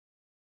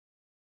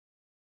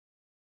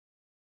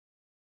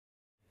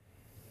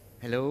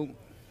Hello,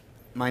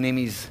 my name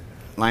is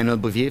Lionel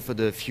Bovier for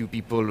the few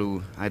people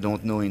who I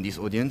don't know in this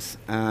audience.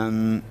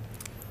 And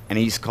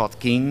he's Scott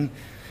King.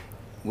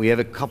 We have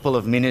a couple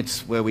of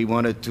minutes where we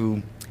wanted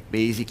to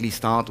basically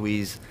start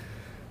with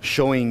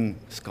showing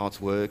Scott's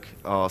work,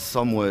 or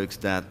some works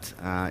that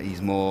is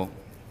more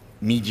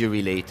media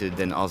related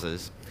than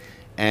others.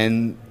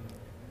 And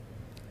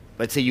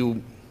let's say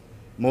you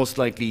most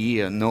likely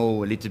here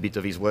know a little bit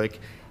of his work,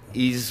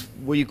 is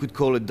what you could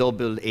call a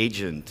double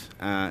agent,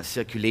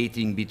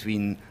 circulating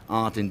between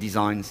art and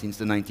design since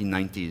the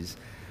 1990s.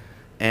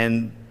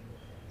 And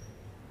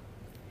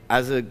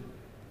as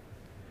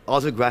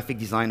other graphic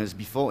designers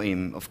before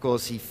him, of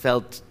course, he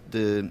felt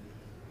the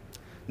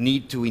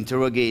need to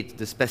interrogate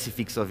the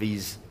specifics of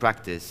his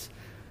practice,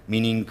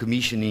 meaning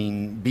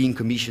commissioning, being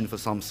commissioned for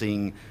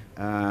something,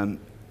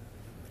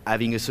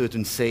 having a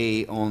certain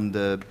say on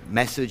the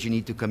message you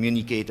need to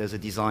communicate as a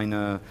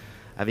designer,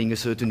 having a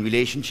certain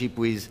relationship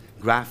with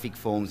graphic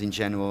forms in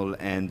general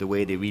and the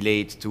way they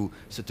relate to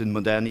certain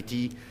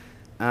modernity.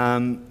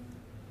 But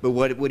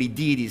what he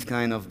did is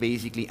kind of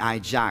basically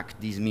hijack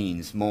these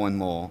means more and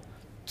more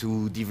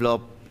to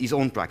develop his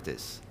own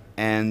practice.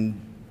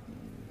 And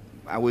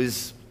I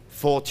was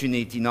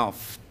fortunate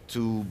enough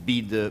to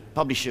be the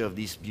publisher of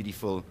this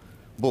beautiful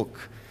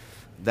book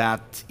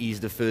that is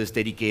the first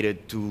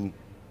dedicated to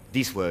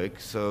this work,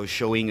 so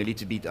showing a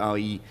little bit how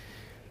he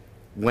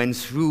went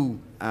through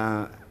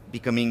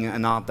becoming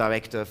an art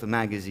director for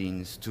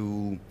magazines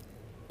to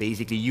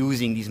basically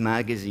using these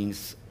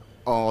magazines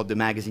or the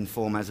magazine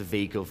form as a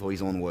vehicle for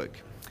his own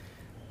work.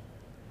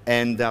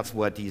 And that's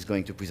what he's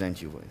going to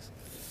present you with.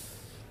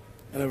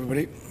 Hello,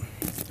 everybody.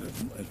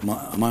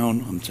 Am I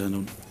on? I'm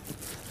turned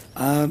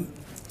on.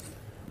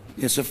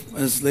 Yes,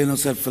 as Lionel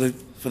said, for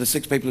the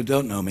 6 people who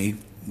don't know me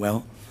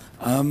well,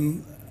 I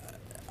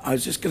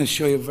was just going to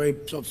show you a very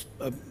sort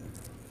of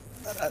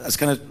that's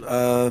kind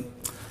of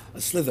a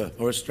slither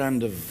or a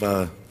strand of.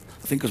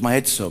 I think because my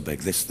head's so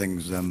big, this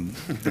thing's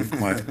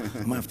quite.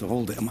 I might have to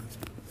hold it. I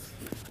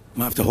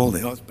might have to hold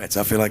it. Oh, that's better.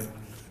 I feel like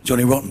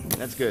Johnny Rotten.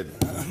 That's good.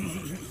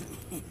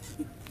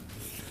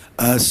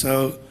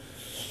 So,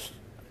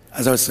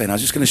 as I was saying, I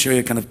was just going to show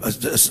you kind of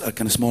a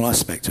kind of small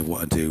aspect of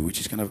what I do, which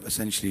is kind of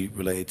essentially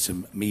related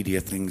to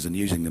media things and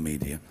using the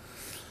media.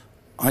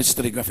 I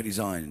studied graphic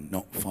design,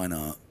 not fine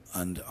art,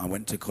 and I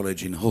went to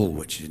college in Hull,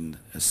 which is in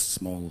a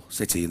small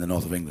city in the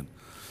north of England,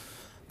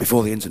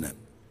 before the internet.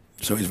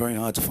 So it was very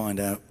hard to find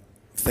out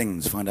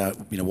things,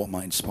 what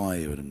might inspire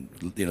you, and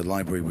the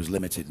library was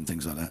limited and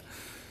things like that.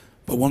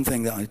 But one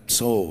thing that I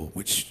saw,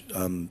 which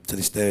to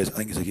this day I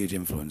think is a huge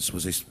influence,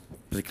 was this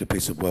particular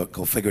piece of work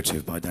called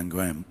Figurative by Dan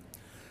Graham,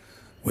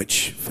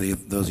 which, for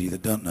those of you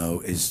that don't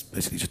know, is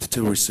basically just a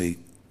tool receipt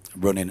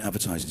running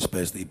advertising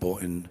space that he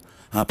bought in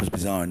Harper's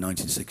Bazaar in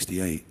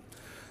 1968.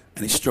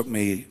 And it struck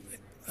me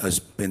as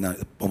being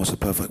almost a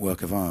perfect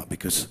work of art,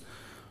 because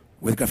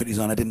with graphic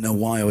design I didn't know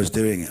why I was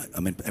doing it. I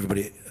mean,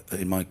 everybody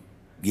in my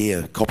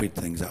year copied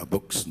things out of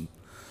books and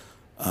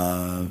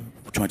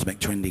trying to make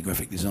trendy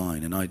graphic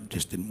design, and I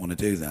just didn't want to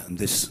do that. And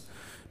this,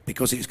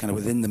 because it's kind of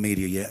within the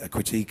media yet a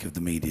critique of the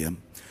media,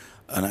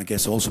 and I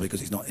guess also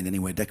because it's not in any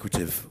way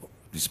decorative,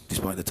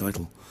 despite the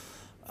title,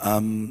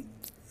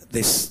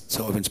 this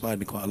sort of inspired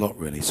me quite a lot,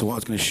 really. So what I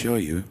was going to show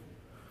you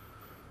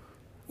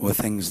were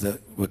things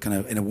that were kind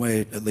of, in a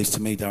way, at least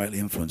to me, directly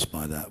influenced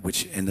by that,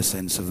 which in the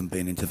sense of them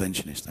being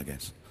interventionist, I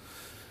guess.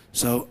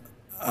 So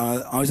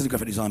I was in the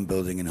graphic design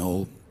building in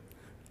Hull.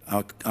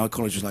 Our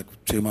college was like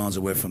 2 miles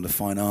away from the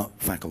fine art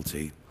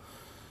faculty.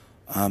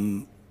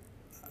 Can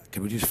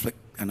we just flick?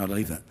 And I'll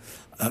leave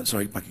that.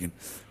 Sorry, back again.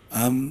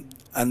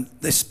 And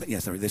this, yeah,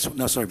 sorry, this one.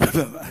 No, sorry,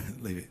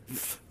 leave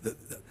it.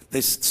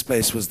 This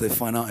space was the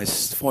fine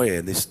artists'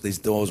 foyer. These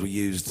doors were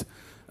used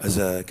as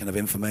a kind of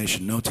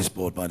information notice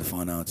board by the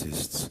fine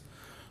artists.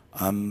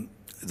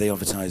 They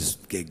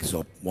advertised gigs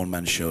or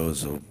one-man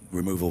shows or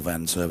removal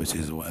van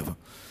services or whatever.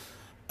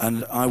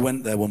 And I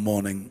went there one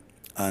morning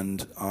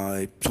and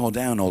I tore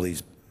down all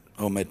these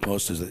homemade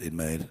posters that he'd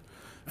made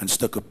and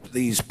stuck up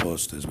these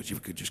posters, which if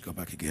you could just go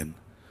back again,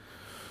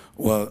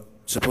 were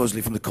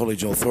supposedly from the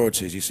college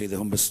authorities. You see the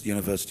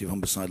University of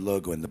Humberside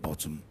logo in the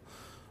bottom.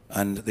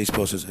 And these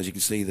posters, as you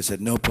can see, they said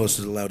no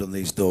posters allowed on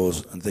these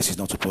doors, and this is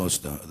not a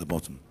poster at the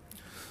bottom.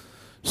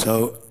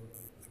 So,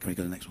 can we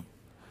go to the next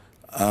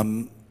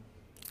one?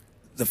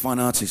 The fine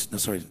artists, no,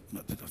 sorry,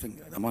 I think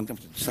I'm going to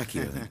sack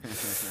you.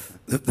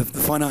 The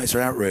fine artists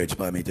are outraged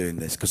by me doing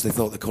this because they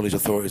thought the college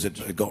authorities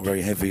had got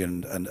very heavy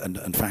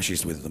and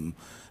fascist with them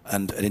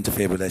and had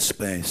interfered with their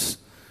space.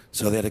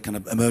 So they had a kind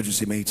of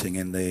emergency meeting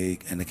in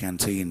the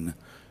canteen,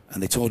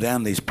 and they tore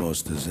down these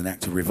posters in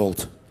act of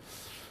revolt.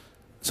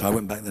 So I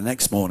went back the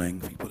next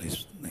morning, if you put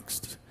these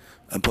next,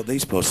 and put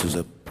these posters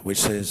up, which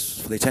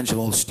says, for the attention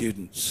of all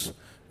students,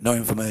 no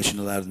information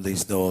allowed in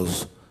these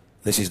doors.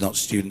 This is not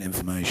student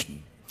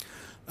information.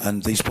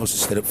 And these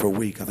posters stayed up for a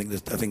week. I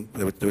think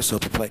they were so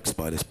perplexed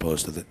by this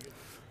poster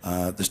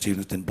that the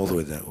students didn't bother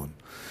with that one.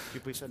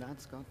 You prefer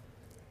that, Scott?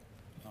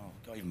 Oh,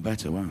 got even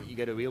better, wow. You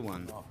get a real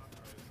one. Oh.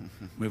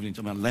 Moving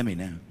into my Lemmy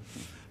now.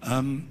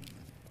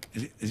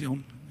 Is it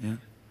on?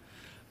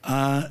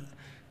 Yeah.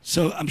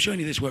 So I'm showing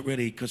you this work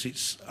really because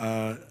it's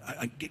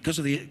because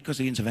of the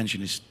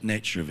interventionist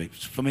nature of it.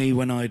 For me,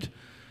 when I'd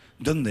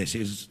done this, it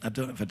was, I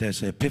don't know if I dare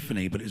say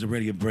epiphany, but it was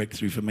really a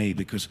breakthrough for me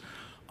because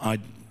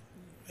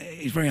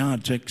it's very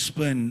hard to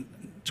explain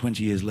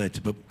 20 years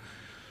later, but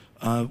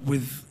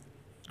with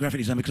graphic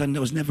design, because I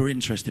was never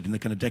interested in the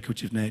kind of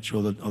decorative nature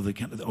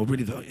or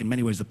really in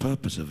many ways the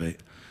purpose of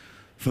it.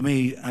 For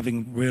me,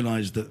 having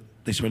realised that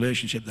this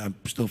relationship that I'm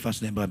still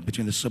fascinated by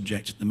between the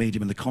subject, the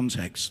medium, and the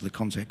context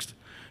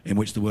in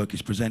which the work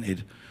is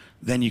presented,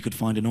 then you could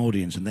find an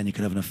audience and then you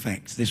could have an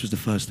effect. This was the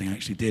first thing I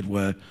actually did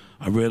where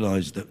I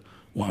realised that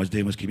what I was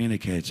doing was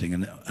communicating,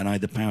 and I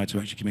had the power to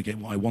actually communicate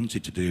what I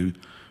wanted to do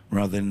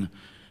rather than,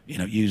 you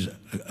know, use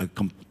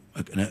an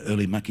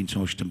early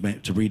Macintosh to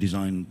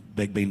redesign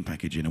baked bean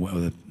packaging or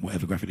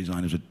whatever graphic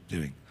designers were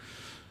doing.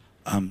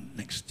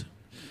 Next.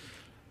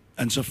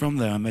 And so from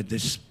there I made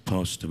this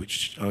poster,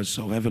 which I was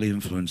sort of heavily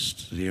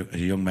influenced as a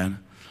young man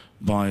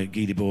by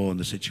Guy Debord and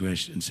the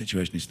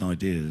situationist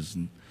ideas.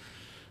 And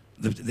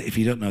if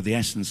you don't know, the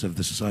essence of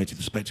the Society of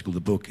the Spectacle,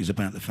 the book, is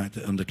about the fact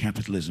that under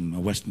capitalism,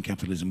 or Western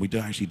capitalism, we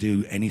don't actually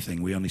do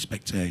anything, we only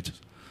spectate.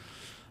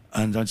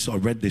 And I sort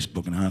of read this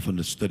book and half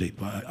understood it,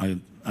 but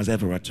as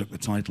ever, I took the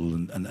title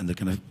and the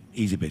kind of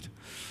easy bit.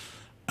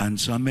 And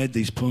so I made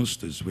these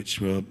posters,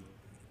 I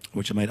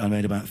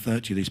made about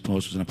 30 of these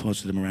posters, and I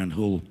posted them around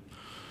Hull.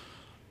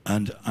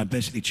 And I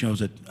basically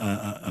chose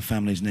a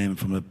family's name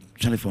from a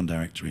telephone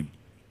directory.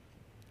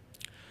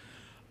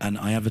 And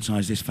I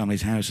advertised this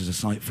family's house as a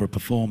site for a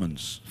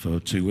performance for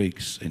 2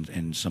 weeks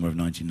in summer of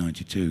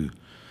 1992.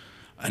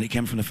 And it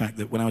came from the fact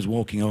that when I was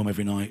walking home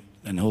every night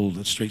in Hull,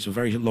 the streets were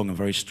very long and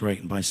very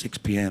straight, and by 6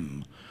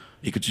 p.m.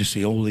 you could just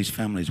see all these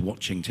families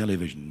watching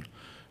television.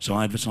 So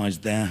I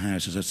advertised their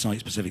house as a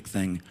site-specific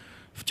thing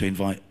to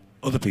invite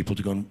other people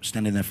to go and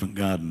stand in their front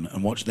garden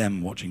and watch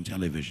them watching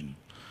television.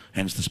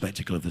 Hence the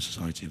spectacle of the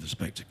Society of the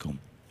Spectacle.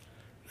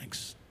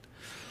 Thanks.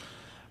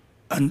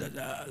 And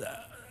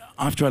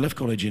after I left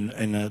college in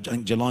I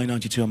think July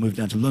 '92, I moved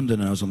down to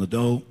London and I was on the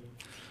dole.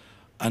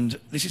 And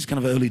this is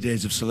kind of early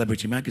days of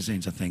celebrity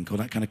magazines, I think, or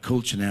that kind of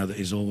culture now that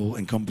is all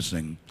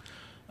encompassing.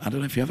 I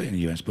don't know if you have it in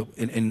the US, but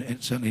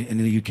certainly in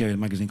the UK, a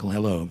magazine called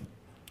Hello,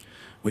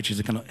 which is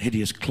a kind of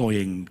hideous,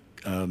 cloying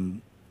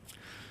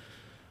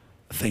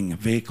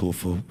vehicle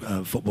for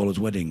footballers'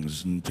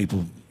 weddings and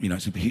people, you know,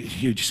 it's a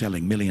huge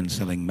selling,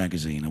 million-selling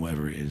magazine or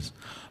whatever it is.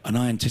 And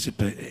I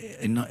anticipate,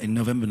 in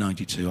November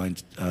 '92,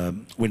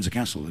 Windsor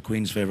Castle, the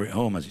Queen's favourite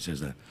home, as it says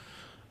there,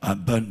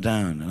 burnt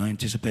down, and I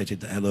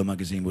anticipated that Hello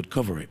magazine would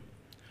cover it.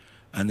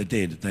 And they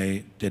did.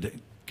 They did it.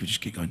 Can we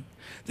just keep going?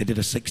 They did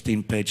a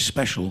 16-page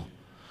special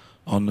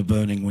on the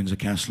burning Windsor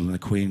Castle and the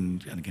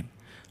Queen, and again,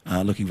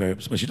 looking very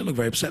upset. Well, she didn't look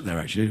very upset there,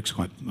 actually. She looks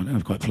quite, I don't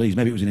know, quite pleased.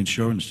 Maybe it was an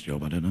insurance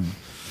job, I don't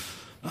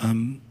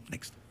know.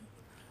 Next.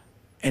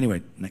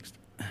 Anyway, next.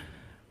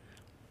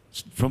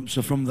 From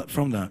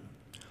that,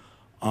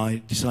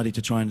 I decided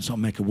to try and sort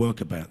of make a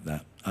work about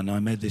that. And I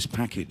made this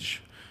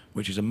package,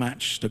 which is a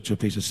match stuck to a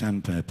piece of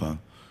sandpaper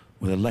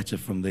with a letter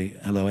from the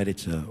Hello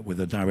editor with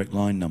a direct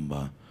line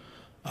number.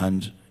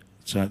 And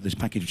so this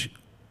package,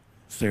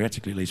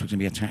 theoretically at least, was going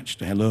to be attached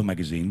to Hello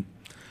magazine.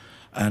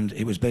 And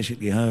it was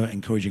basically her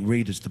encouraging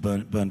readers to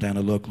burn down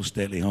a local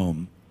stately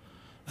home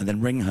and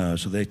then ring her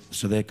so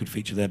they could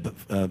feature their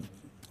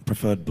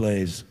preferred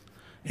blaze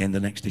in the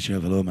next issue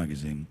of Hello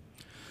magazine.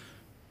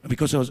 And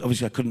because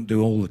obviously I couldn't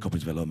do all the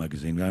copies of Hello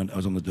magazine, I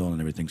was on the dole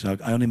and everything, so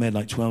I only made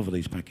like 12 of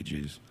these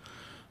packages.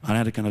 And I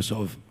had a kind of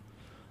sort of,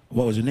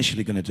 what I was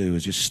initially going to do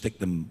was just stick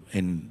them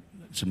in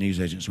some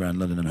newsagents around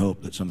London and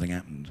hope that something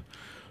happened.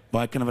 But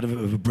I kind of had a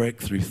bit of a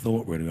breakthrough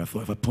thought, really. I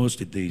thought if I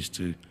posted these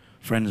to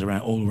friends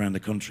all around the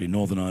country,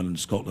 Northern Ireland,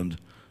 Scotland,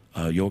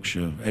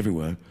 Yorkshire,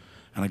 everywhere,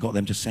 and I got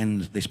them to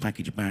send this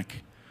package back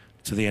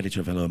to the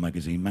editor of Hello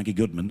magazine, Maggie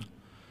Goodman,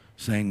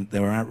 saying they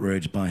were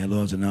outraged by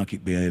Hello's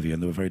anarchic behaviour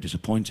and they were very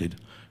disappointed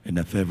in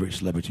their favourite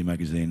celebrity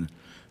magazine,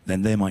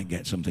 then they might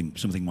get something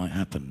might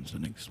happen. So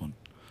next one.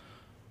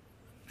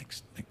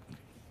 Next.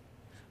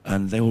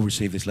 And they all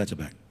received this letter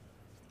back,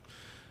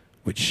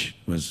 which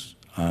was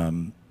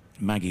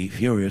Maggie,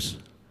 furious,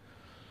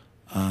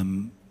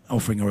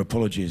 offering her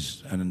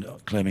apologies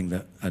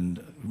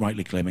and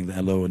rightly claiming that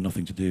Hello had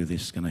nothing to do with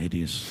this kind of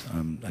hideous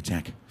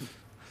attack.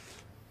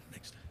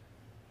 Next.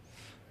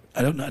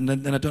 I don't know, and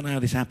then I don't know how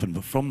this happened,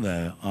 but from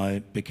there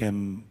I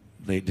became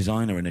the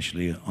designer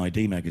initially at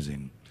ID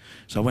magazine.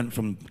 So I went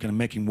from kind of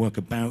making work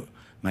about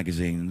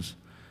magazines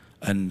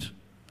and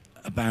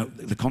about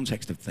the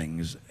context of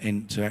things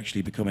into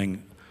actually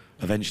becoming,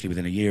 eventually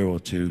within a year or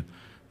two,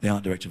 the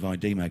art director of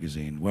ID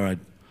magazine, where I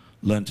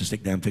learned to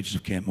stick down pictures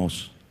of Kate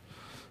Moss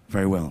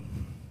very well.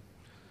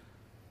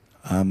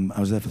 I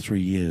was there for 3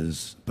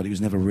 years, but it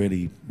was never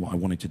really what I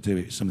wanted to do.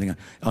 It's something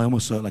I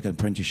almost saw it like an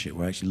apprenticeship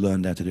where I actually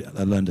learned how to do it.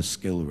 I learned a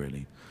skill,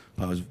 really,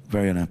 but I was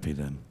very unhappy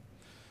then.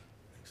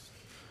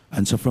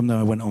 And so from there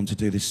I went on to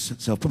do this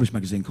self-published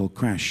magazine called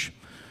Crash,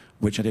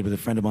 which I did with a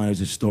friend of mine who's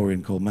a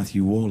historian called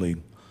Matthew Worley.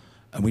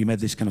 And we made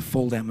this kind of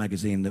fold-out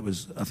magazine that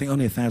was, I think,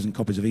 only 1,000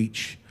 copies of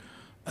each.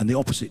 and the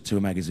opposite to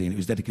a magazine. It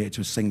was dedicated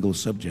to a single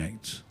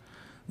subject.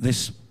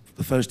 The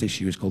first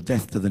issue is called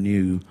Death to the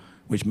New,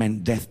 which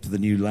meant death to the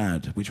new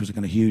lad, which was a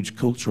kind of huge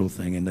cultural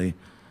thing in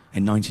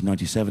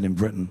 1997 in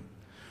Britain,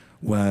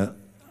 where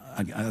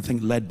I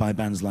think led by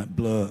bands like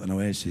Blur and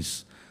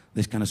Oasis,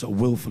 this kind of sort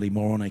of willfully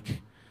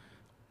moronic,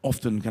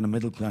 often kind of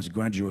middle-class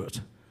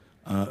graduate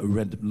who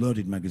read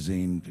Loaded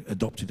magazine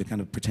adopted a kind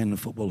of pretend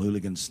football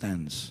hooligan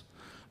stance.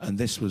 And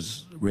this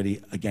was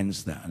really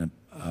against that, and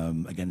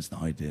against the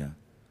idea.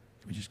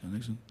 Can we just go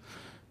next one?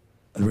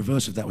 The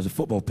reverse of that was a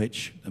football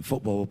pitch, and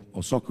football,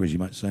 or soccer as you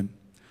might say.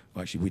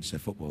 Well, actually, we'd say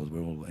football, as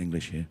we're all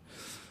English here.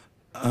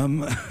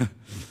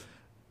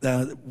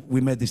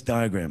 We made this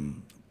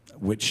diagram,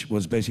 which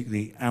was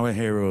basically our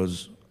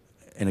heroes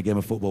in a game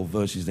of football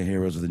versus the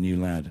heroes of the new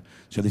lad.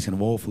 So these kind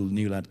of awful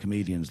new lad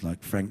comedians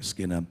like Frank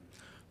Skinner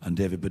and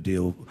David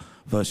Baddiel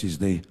versus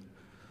the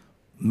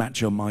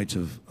macho might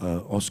of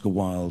Oscar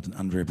Wilde and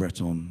Andre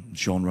Breton, and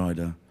Sean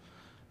Ryder,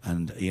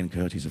 and Ian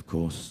Curtis, of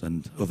course,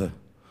 and other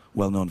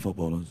well-known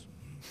footballers.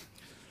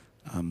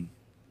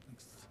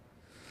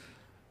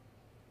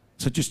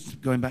 So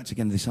just going back to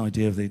again this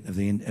idea of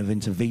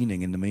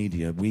intervening in the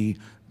media,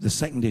 the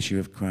second issue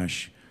of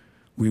Crash,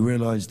 we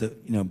realised that,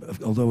 you know,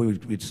 although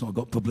we'd sort of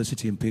got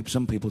publicity and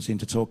some people seemed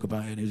to talk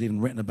about it, and it was even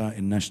written about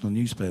in national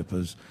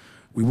newspapers,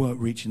 we weren't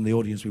reaching the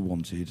audience we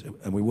wanted,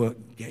 and we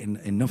weren't getting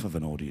enough of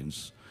an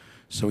audience.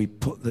 So we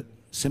put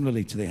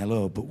similarly to the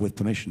Hello, but with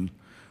permission,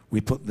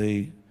 we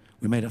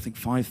made I think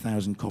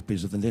 5,000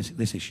 copies of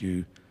this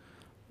issue,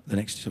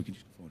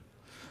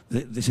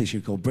 this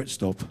issue called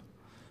Britstop,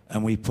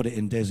 and we put it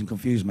in Dazed and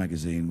Confused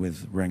magazine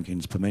with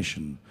Rankin's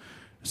permission.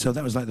 So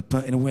that was like,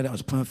 in a way that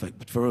was perfect,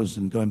 but for us,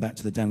 and going back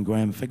to the Dan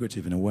Graham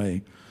figurative in a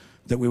way,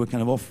 that we were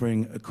kind of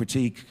offering a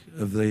critique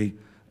of the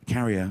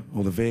carrier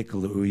or the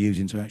vehicle that we were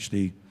using to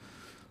actually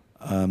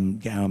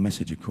get our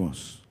message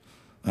across.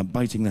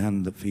 Biting the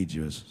hand that feeds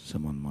you, as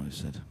someone might have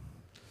said.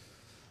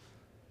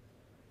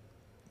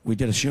 We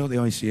did a show at the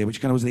ICA,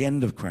 which kind of was the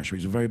end of Crash, which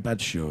was a very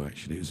bad show,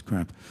 actually. It was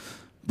crap.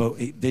 But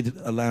it did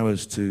allow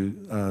us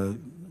to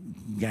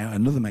get out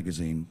another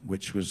magazine,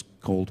 which was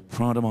called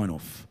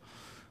Prader-Meinhof,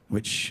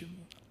 which,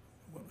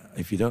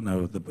 if you don't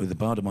know, the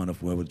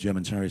Bader-Meinhof were with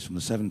German terrorists from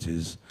the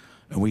 70s,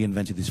 and we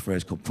invented this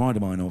phrase called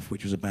Prader-Meinhof,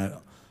 which was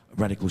about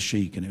radical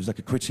chic, and it was like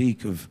a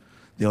critique of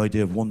the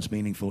idea of once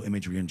meaningful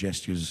imagery and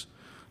gestures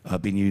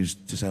being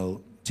used to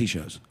sell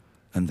T-shirts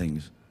and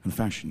things, and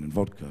fashion and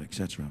vodka,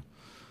 etc.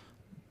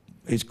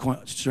 It's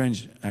quite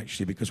strange,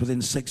 actually, because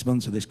within 6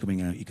 months of this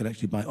coming out, you could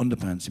actually buy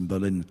underpants in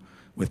Berlin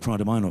with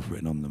Prader-Meinhof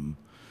written on them.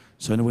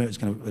 So in a way, it's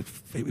kind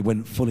of, it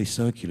went fully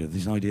circular,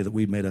 this idea that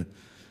we made a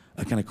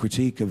kind of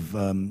critique of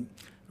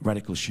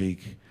radical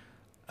chic,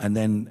 and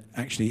then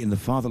actually in the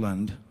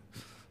fatherland,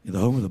 in the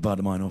home of the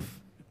Bader-Meinhof,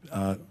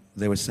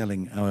 they were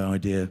selling our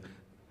idea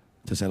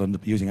to sell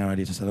using our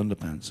idea to sell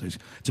underpants. So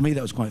to me,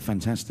 that was quite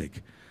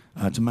fantastic.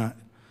 To Matt,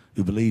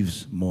 who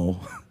believes more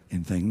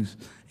in things,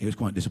 it was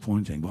quite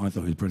disappointing, but I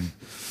thought it was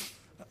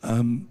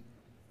brilliant.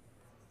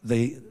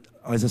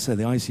 As I said,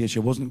 the ICA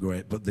show wasn't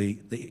great, but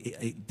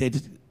it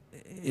did.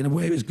 In a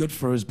way, it was good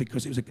for us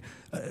because it was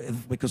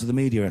because of the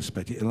media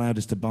aspect. It allowed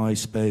us to buy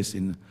space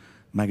in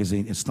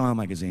style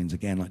magazines,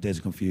 again, like Days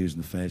of Confused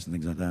and The Face and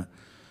things like that,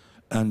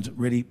 and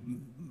really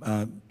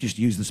just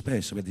use the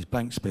space. So we had this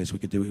blank space, we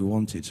could do what we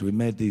wanted. So we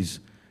made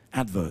these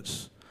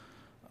adverts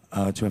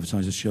to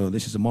advertise the show.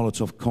 This is a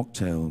Molotov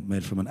cocktail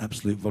made from an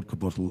Absolute vodka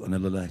bottle and a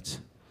Lillet.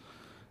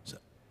 So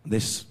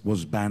this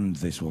was banned,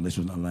 this one. This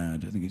wasn't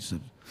allowed. I think it's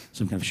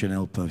some kind of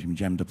Chanel perfume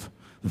jammed up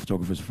the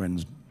photographer's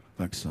friend's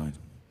backside.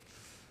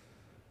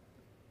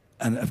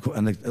 And of course,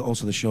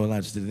 also the show allowed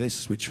us to do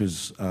this, which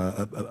was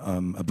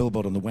a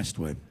billboard on the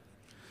Westway.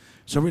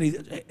 So really,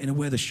 in a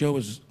way, the show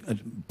was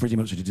pretty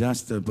much a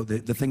disaster, but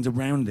the things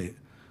around it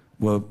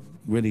were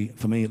really,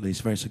 for me at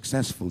least, very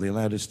successful. They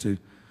allowed us to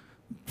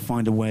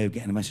find a way of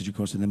getting a message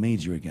across in the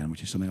media again,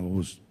 which is something I've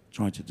always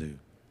tried to do.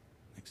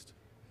 Next.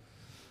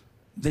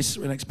 This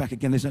relates back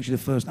again. This is actually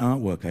the first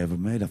artwork I ever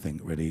made, I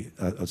think, really.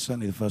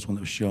 Certainly the first one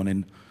that was shown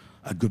in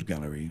a good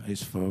gallery.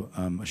 It's for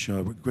a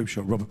group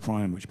show, Robert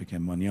Prime, which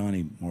became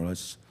Magnani, more or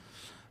less.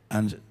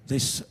 And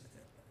this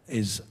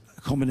is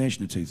a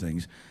combination of two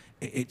things.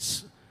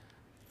 It's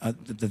on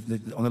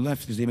the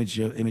left is the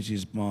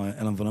images by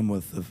Ellen von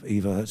Umworth of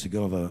Eva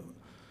Herzegovina,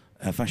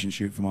 a fashion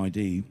shoot from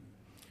ID,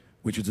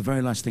 which was the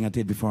very last thing I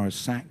did before I was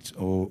sacked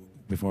or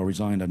before I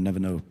resigned. I'd never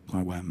know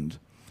quite what happened.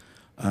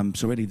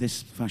 So really,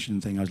 this fashion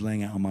thing, I was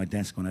laying out on my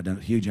desk when I had a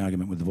huge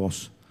argument with the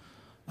boss,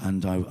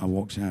 and I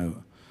walked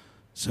out.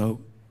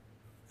 So.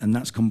 And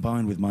that's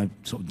combined with my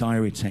sort of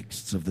diary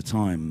texts of the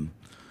time,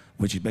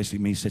 which is basically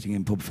me sitting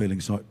in pubs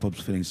feeling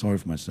sorry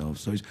for myself.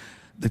 So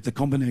the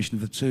combination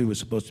of the two was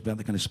supposed to be about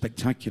the kind of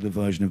spectacular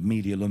version of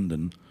Media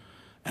London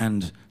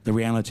and the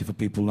reality for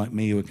people like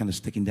me who are kind of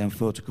sticking down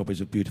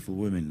photocopies of beautiful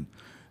women.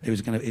 It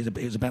was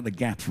about the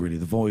gap, really,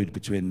 the void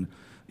between,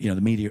 you know,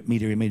 the media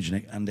image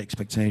and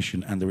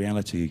expectation and the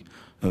reality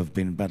of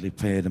being badly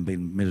paid and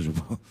being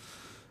miserable.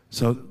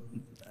 So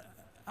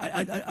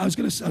I was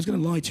going to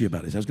lie to you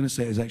about this. I was going to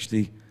say it was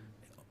actually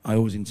I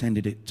always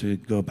intended it to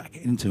go back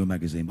into a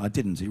magazine, but I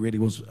didn't. It really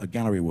was a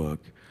gallery work,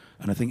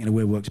 and I think in a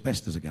way works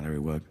best as a gallery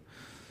work.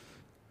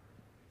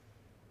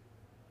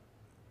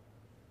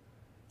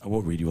 I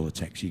won't read you all the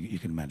text. You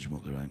can imagine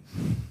what they're like.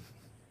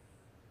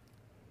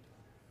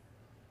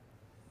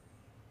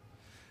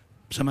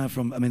 Somehow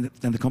then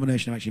the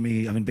combination of actually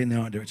me having been the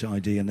art director at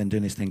ID and then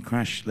doing this thing,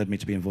 Crash, led me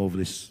to be involved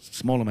with this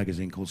smaller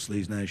magazine called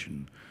Sleaze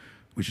Nation,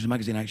 which was a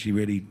magazine I actually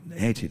really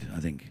hated, I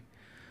think.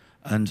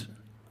 And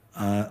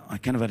I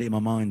kind of had it in my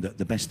mind that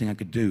the best thing I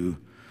could do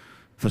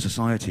for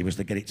society was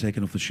to get it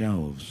taken off the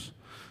shelves.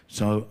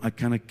 So I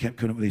kind of kept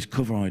coming up with these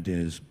cover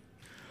ideas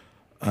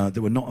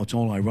that were not at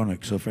all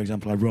ironic. So, for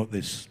example, I wrote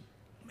this,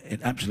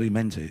 it absolutely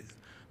meant it,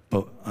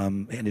 but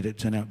it ended up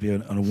turning out to be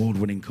an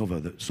award-winning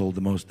cover that sold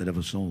the most they'd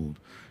ever sold.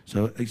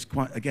 So it's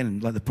quite, again,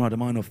 like the Pride of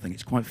Meinhof thing,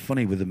 it's quite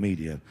funny with the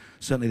media.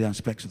 Certainly the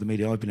aspects of the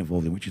media I've been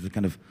involved in, which is the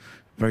kind of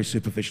very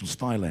superficial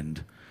style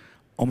end.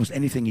 Almost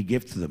anything you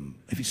give to them,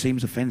 if it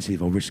seems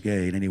offensive or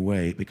risque in any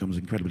way, it becomes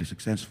incredibly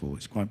successful.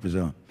 It's quite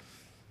bizarre.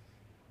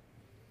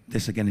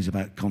 This, again, is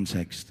about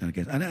context, I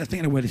guess. And I think,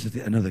 in a way, this is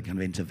another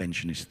kind of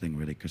interventionist thing,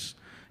 really, because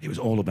it was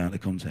all about the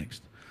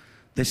context.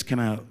 This came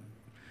out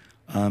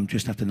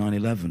just after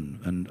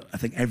 9/11, and I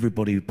think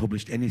everybody who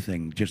published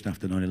anything just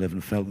after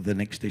 9/11 felt that the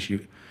next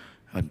issue,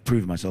 I'd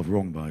proved myself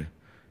wrong by,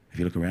 if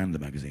you look around the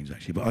magazines,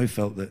 actually, but I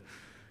felt that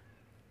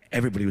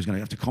everybody was going to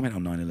have to comment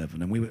on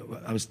 9/11,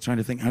 and I was trying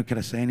to think, how could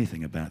I say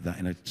anything about that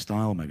in a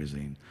style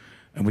magazine?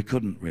 And we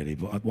couldn't really,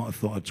 but what I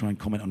thought I'd try and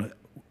comment on it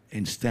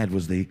instead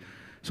was the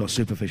sort of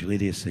superficial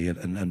idiocy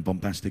and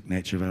bombastic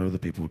nature of how other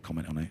people would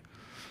comment on it.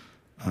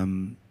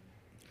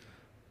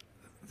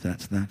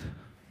 That's that.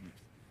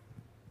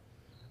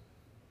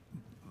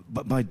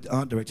 But by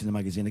art directing the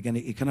magazine, again,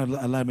 it kind of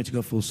allowed me to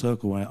go full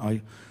circle,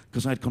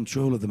 because I had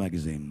control of the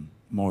magazine,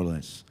 more or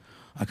less.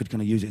 I could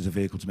kind of use it as a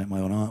vehicle to make my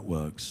own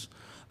artworks.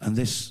 And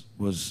this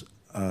was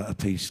a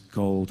piece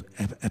called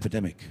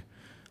Epidemic,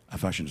 a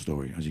fashion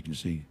story, as you can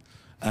see.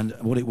 And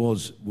what it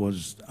was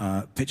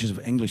pictures of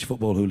England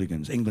football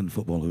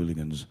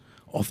hooligans,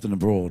 often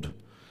abroad,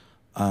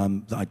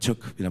 that I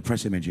took,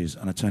 press images,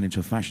 and I turned into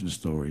a fashion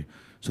story.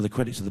 So the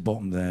credits at the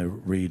bottom there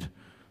read,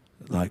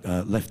 like,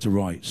 left to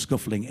right,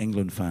 scuffling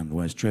England fan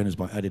wears trainers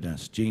by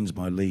Adidas, jeans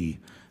by Lee,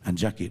 and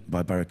jacket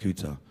by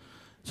Barracuda.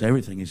 So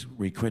everything is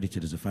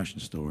recredited as a fashion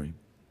story.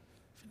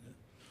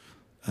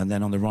 And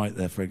then on the right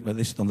there,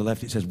 on the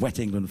left, it says wet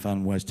England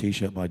fan wears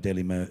T-shirt by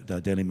Daily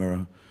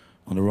Mirror.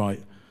 On the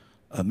right,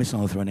 a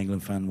missile thrown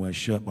England fan wears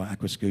shirt by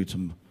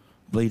Aquascutum.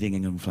 Bleeding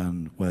England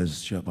fan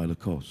wears shirt by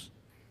Lacoste.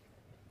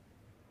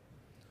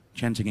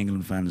 Chanting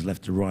England fans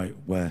left to right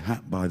wear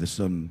hat by The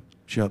Sun,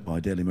 shirt by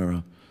Daily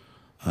Mirror,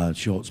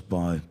 shorts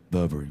by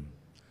Burberry.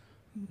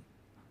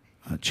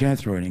 Chair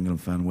throwing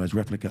England fan wears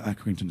replica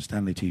Accrington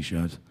Stanley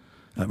T-shirt,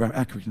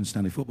 Accrington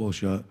Stanley football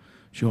shirt,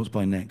 shorts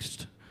by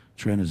Next,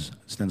 trainers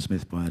Stan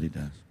Smith by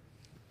Adidas.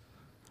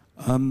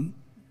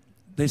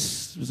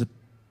 This was a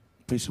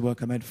piece of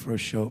work I made for a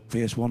show,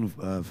 PS1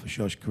 for a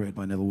show created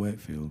by Neville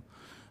Wakefield,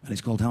 and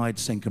it's called How I'd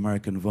Sink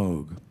American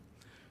Vogue.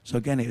 So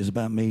again, it was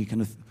about me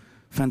kind of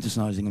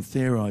fantasizing and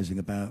theorizing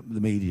about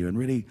the media, and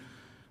really,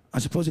 I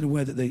suppose in a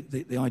way that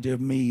the idea of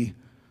me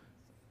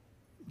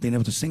being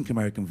able to sink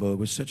American Vogue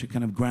was such a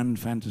kind of grand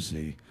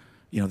fantasy.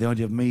 The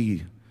idea of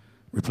me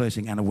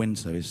replacing Anna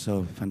Wintour is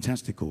so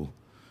fantastical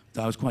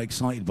that I was quite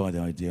excited by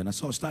the idea, and I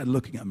sort of started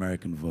looking at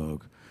American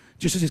Vogue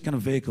just as this kind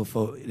of vehicle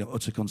for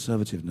utter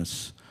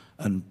conservativeness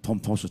and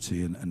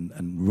pomposity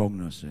and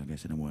wrongness, I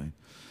guess, in a way.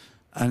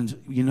 And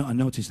I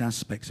noticed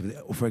aspects of it.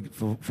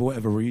 For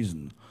whatever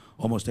reason,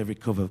 almost every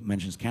cover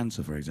mentions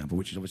cancer, for example,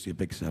 which is obviously a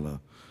big seller.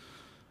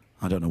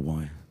 I don't know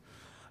why.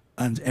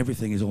 And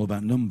everything is all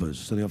about numbers,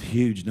 so they have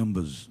huge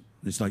numbers.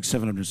 It's like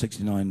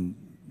 769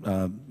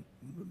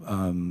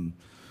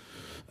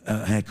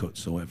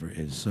 haircuts or whatever it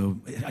is. So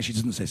it actually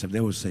doesn't say 7, they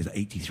always say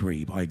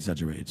 83, but I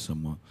exaggerated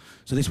somewhat.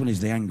 So this one is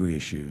the angry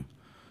issue.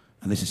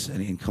 And this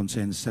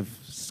contains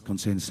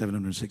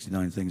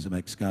 769 things that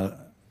make Scarlett...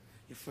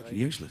 You're fucking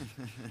useless.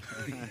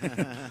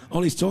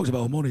 All he talks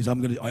about money is I'm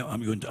going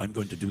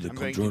to do the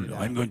control.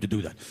 I'm going to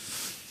do that.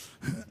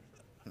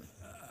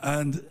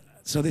 And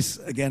so this,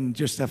 again,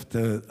 just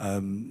after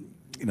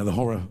the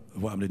horror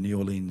of what happened in New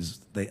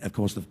Orleans, of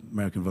course, the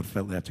American Vogue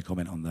felt they had to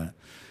comment on that.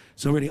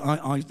 So really,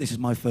 this is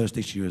my first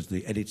issue as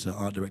the editor,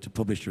 art director,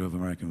 publisher of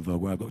American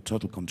Vogue, where I've got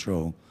total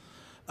control.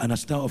 And I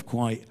start off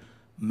quite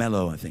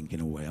mellow, I think, in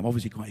a way. I'm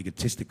obviously quite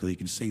egotistical, you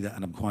can see that,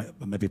 and I'm quite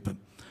maybe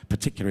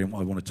particular in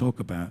what I want to talk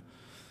about,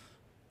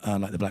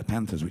 like the Black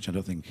Panthers, which I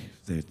don't think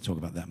they talk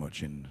about that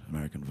much in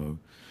American Vogue.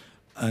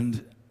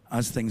 And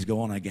as things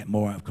go on, I get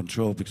more out of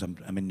control because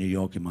I'm in New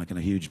York in my kind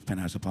of huge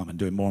penthouse apartment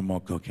doing more and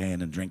more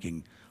cocaine and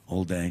drinking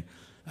all day,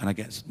 and I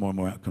get more and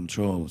more out of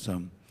control.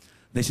 So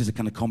this is a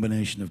kind of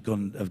combination of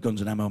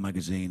Guns and Ammo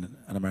magazine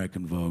and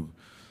American Vogue.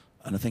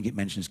 And I think it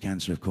mentions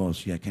cancer, of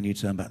course. Yeah, can you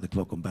turn back the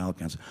clock on bowel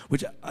cancer?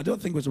 Which I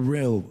don't think was a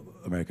real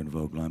American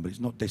Vogue line, but it's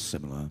not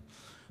dissimilar.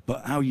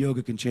 But how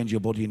yoga can change your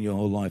body and your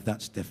whole life,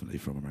 that's definitely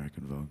from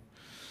American Vogue.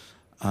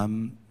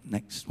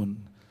 Next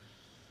one.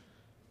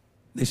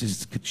 this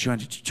is trying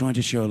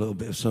to show a little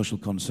bit of social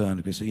concern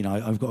because, you know,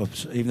 I've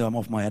got, even though I'm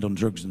off my head on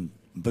drugs and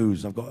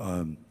booze, I've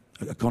got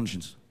a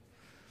conscience.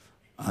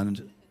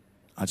 And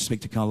I'd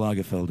speak to Karl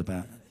Lagerfeld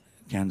about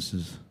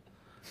cancers.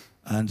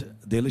 And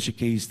the Alicia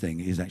Keys thing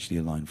is actually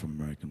a line from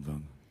American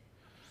Vogue.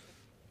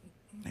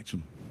 Next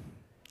one.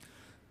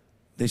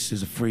 This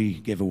is a free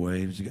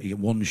giveaway. You get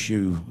one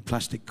shoe, a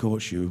plastic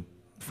court shoe,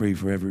 free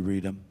for every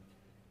reader.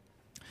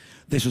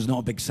 This was not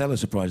a big seller,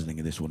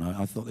 surprisingly, this one.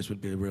 I thought this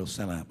would be a real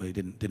sellout, but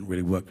it didn't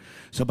really work.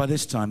 So by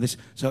this time,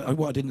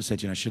 what I didn't say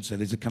to you, I should say,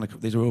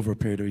 these are over a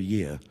period of a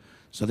year.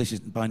 So this is,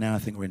 by now I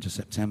think we're into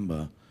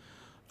September.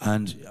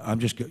 And I'm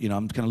just, you know,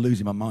 I'm kind of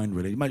losing my mind,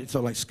 really. It's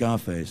sort of like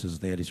Scarface as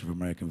the editor of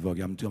American Vogue.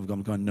 I'm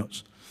going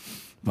nuts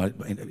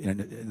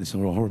in this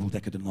sort of horrible,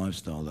 decadent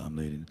lifestyle that I'm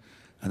leading.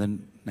 And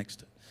then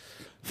next,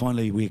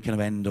 finally, we kind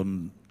of end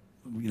on,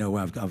 you know,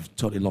 where I've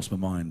totally lost my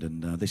mind,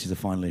 and this is the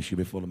final issue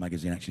before the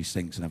magazine actually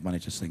sinks, and I've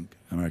managed to sink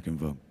American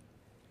Vogue.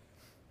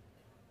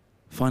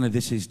 Finally,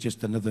 this is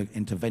just another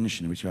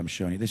intervention which I'm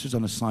showing you. This was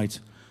on a site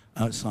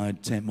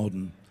outside Tate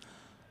Modern,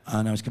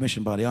 and I was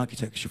commissioned by the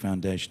Architecture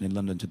Foundation in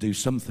London to do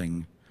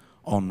something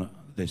on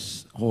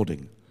this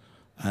hoarding.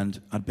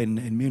 And I'd been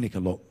in Munich a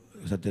lot,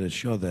 because I did a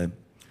show there,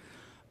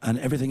 and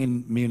everything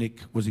in Munich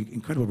was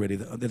incredible, really.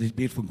 There were these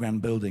beautiful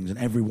grand buildings, and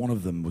every one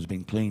of them was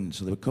being cleaned,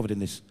 so they were covered in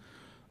this,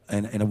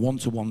 in a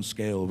one-to-one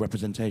scale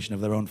representation of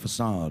their own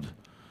facade.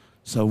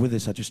 So with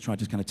this, I just tried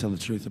to kind of tell the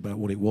truth about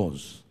what it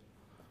was.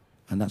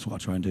 And that's what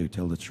I try and do,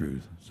 tell the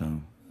truth.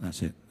 So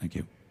that's it. Thank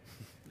you.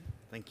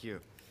 Thank you.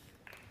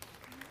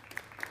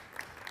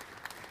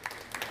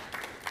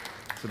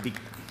 So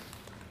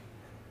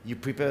you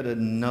prepared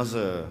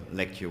another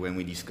lecture when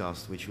we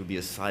discussed, which will be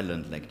a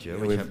silent lecture.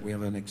 Yeah, we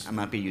have a next. I'm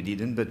happy you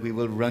didn't, but we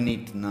will run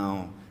it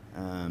now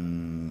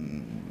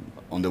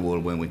on the wall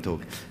when we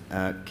talk.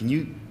 Can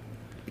you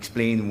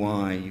explain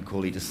why you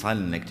call it a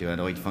silent lecture and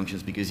how it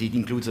functions? Because it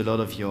includes a lot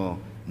of your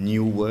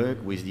new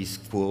work with these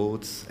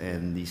quotes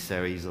and these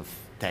series of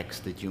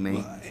texts that you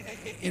make. Well,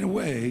 in a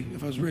way,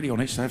 if I was really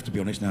honest, I have to be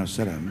honest now,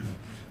 Salon.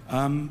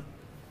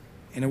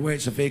 In a way,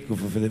 it's a vehicle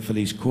for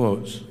these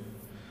quotes.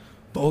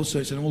 But also,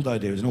 it's an old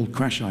idea. It's an old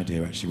crash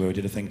idea, actually, where we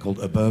did a thing called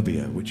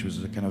Bovier, which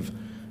was a kind of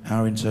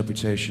our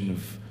interpretation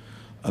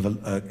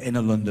of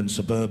inner London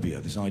suburbia.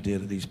 This idea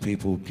that these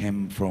people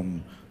came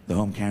from the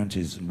home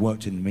counties and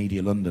worked in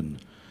media London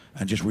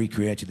and just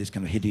recreated this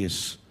kind of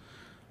hideous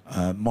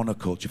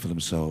monoculture for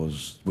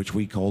themselves, which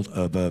we called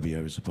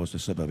urburbia as opposed to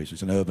suburbia. So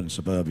it's an urban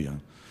suburbia.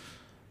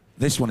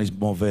 This one is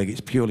more vague. It's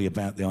purely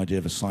about the idea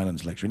of a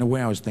silence lecture. In a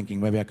way, I was thinking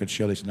maybe I could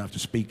show this and not have to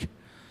speak,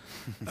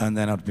 and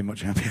then I'd be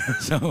much happier.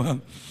 So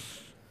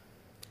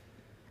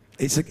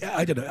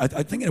I don't know.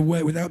 I think in a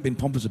way, without being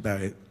pompous about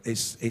it,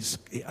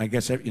 I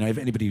guess, you know, if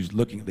anybody who's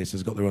looking at this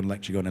has got their own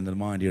lecture going in their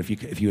mind,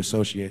 if you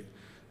associate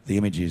the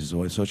images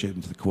or associate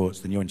them to the quotes,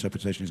 then your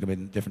interpretation is going to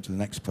be different to the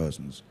next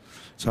person's.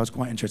 So I was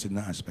quite interested in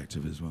that aspect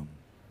of it as well.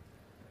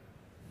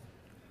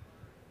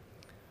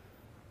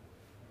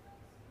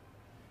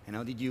 And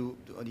how did you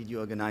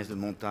organize the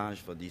montage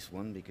for this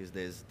one? Because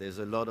there's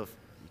a lot of,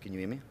 can you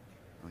hear me?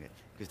 Okay.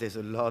 Because there's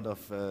a lot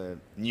of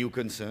new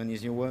concern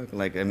in your work.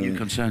 Like, I mean, new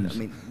concerns. I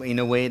mean, in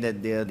a way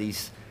that there are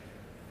these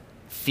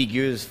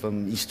figures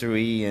from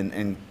history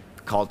and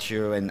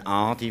culture and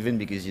art, even,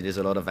 because there's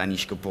a lot of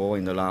Anish Kapoor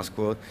in the last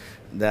quote,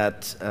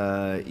 that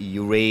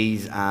you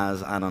raise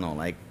as, I don't know,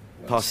 like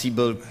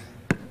possible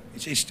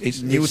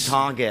new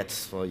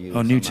targets for you.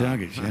 Oh, new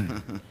targets, yeah.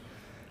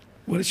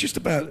 Well, it's just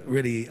about,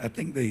 really, I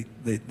think the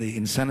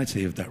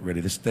insanity of that,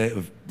 really, the state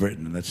of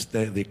Britain and the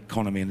state of the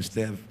economy and the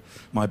state of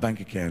my bank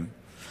account.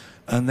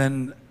 And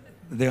then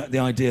the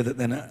idea that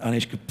then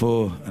Anish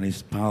Kapoor and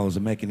his pals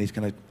are making these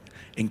kind of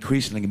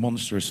increasingly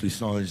monstrously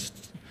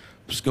sized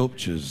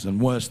sculptures, and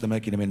worse, they're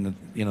making them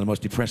in the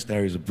most depressed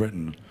areas of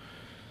Britain,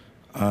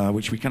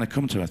 which we kind of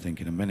come to, I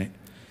think, in a minute.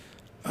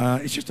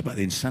 It's just about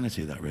the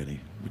insanity of that, really,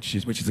 which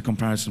is the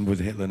comparison with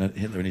Hitler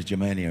and his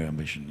Germania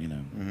ambition, you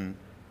know. Mm-hmm.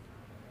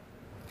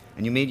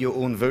 And you made your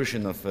own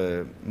version of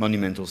a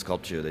monumental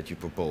sculpture that you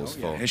proposed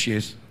for. Here she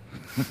is.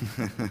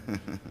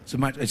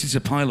 It's just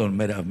a pylon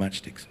made out of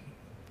matchsticks.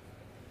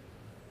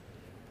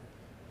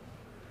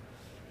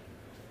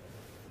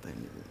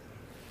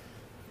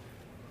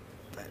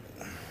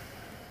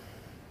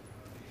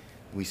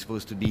 We're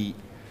supposed to be...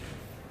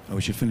 Oh,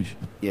 we should finish?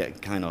 Yeah,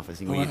 kind of. I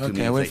think we need 2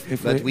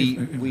 minutes. But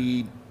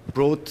we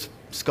brought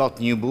Scott's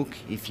new book,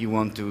 if you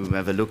want to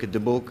have a look at the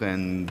book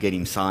and get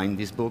him signed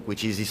this book,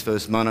 which is his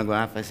first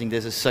monograph. I think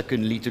there's a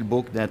second little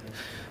book that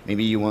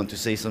maybe you want to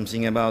say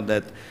something about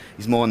that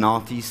is more an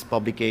artist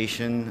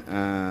publication,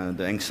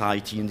 the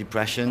Anxiety and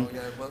Depression. Oh,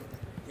 yeah, well,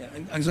 yeah,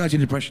 Anxiety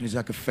and Depression is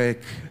like a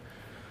fake,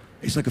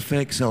 it's like a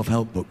fake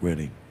self-help book,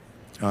 really,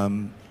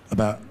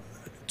 about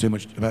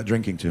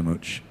drinking too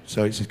much.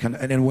 So it's kind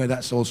of, and in a way,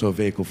 that's also a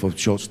vehicle for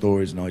short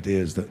stories and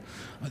ideas that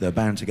they're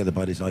bound together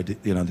by this idea,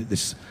 you know,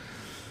 this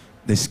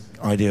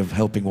idea of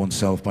helping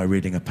oneself by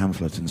reading a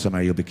pamphlet, and somehow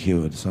you'll be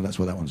cured. So that's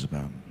what that one's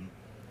about.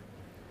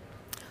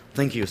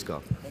 Thank you,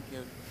 Scott. Thank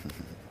you.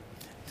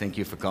 Thank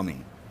you for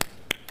coming.